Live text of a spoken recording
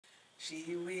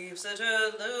She weaves at her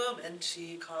loom, and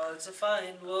she cards a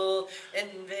fine wool.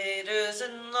 Invaders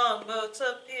in longboats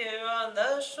appear on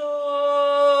the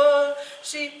shore.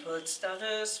 She puts down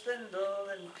her spindle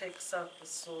and picks up the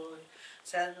sword,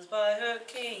 stands by her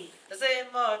king as they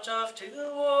march off to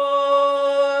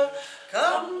war.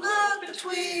 Come not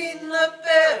between the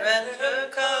bear and her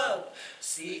cub,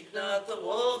 seek not the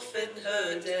wolf in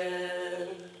her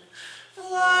den.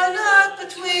 Fly not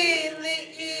between the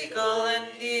eagle and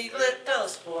eaglet,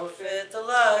 else forfeit the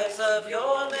lives of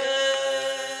your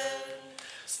men.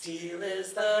 Steel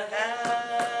is the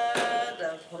hand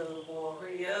of the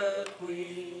warrior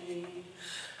queen,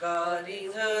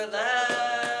 guarding her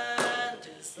land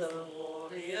is the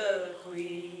warrior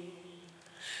queen.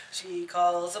 She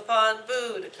calls upon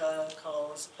Boudica,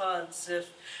 calls upon Sif,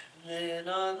 then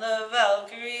on the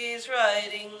Valkyries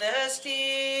riding their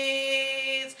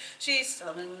steeds. She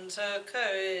summons her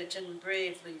courage and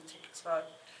bravely takes heart,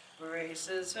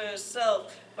 braces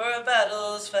herself for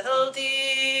battle's fell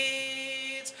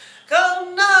deeds.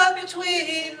 Come not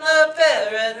between the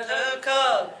bear and her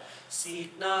cub,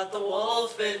 seek not the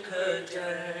wolf in her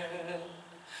den.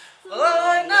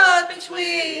 Fly not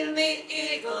between the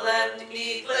eagle and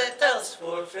eaglet, else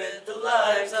forfeit the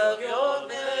lives of your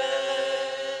men.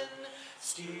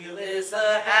 Steel is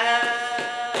the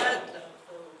hand of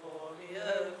the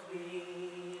warrior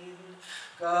queen,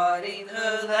 guarding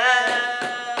her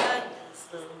land is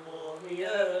the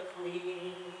warrior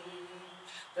queen.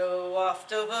 Though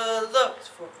oft overlooked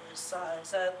for her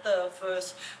size at the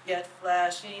first, yet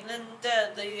flashing and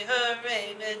deadly her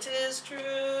aim, it is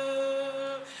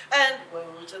true. And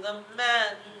woe to the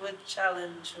man who would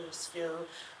challenge her skill,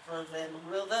 for then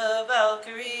will the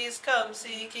Valkyries come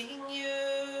seeking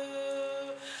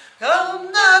you.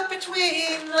 Come not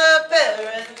between the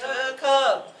bear and her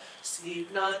cub,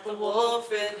 seek not the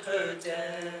wolf in her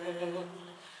den.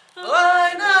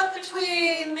 Fly not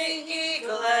between the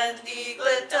eagle and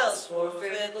eaglet, else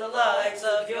forfeit the lives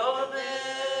of your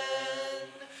men.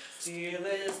 Steel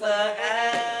is the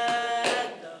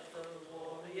hand of the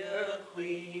warrior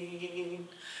queen,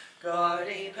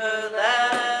 guarding her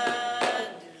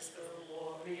land is the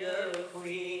warrior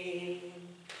queen.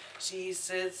 She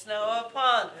sits now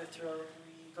upon her throne,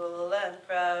 regal and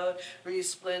proud,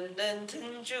 resplendent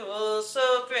in jewels,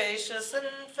 so gracious and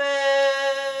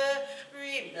fair.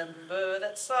 Remember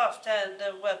that soft hand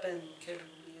a weapon can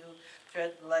wield.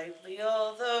 Tread lightly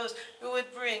all those who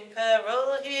would bring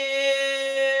peril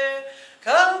here.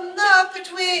 Come not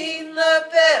between the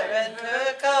bear and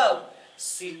her cub,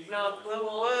 seek not the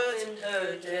wolf in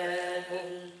her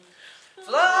den.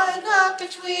 Fly not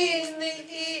between the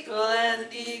eagle and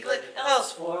eaglet,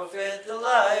 else forfeit the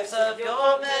lives of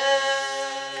your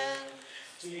men.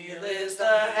 Steel is the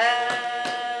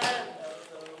hand of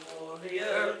the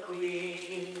warrior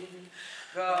queen,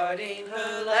 guarding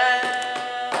her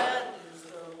land is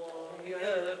the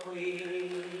warrior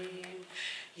queen.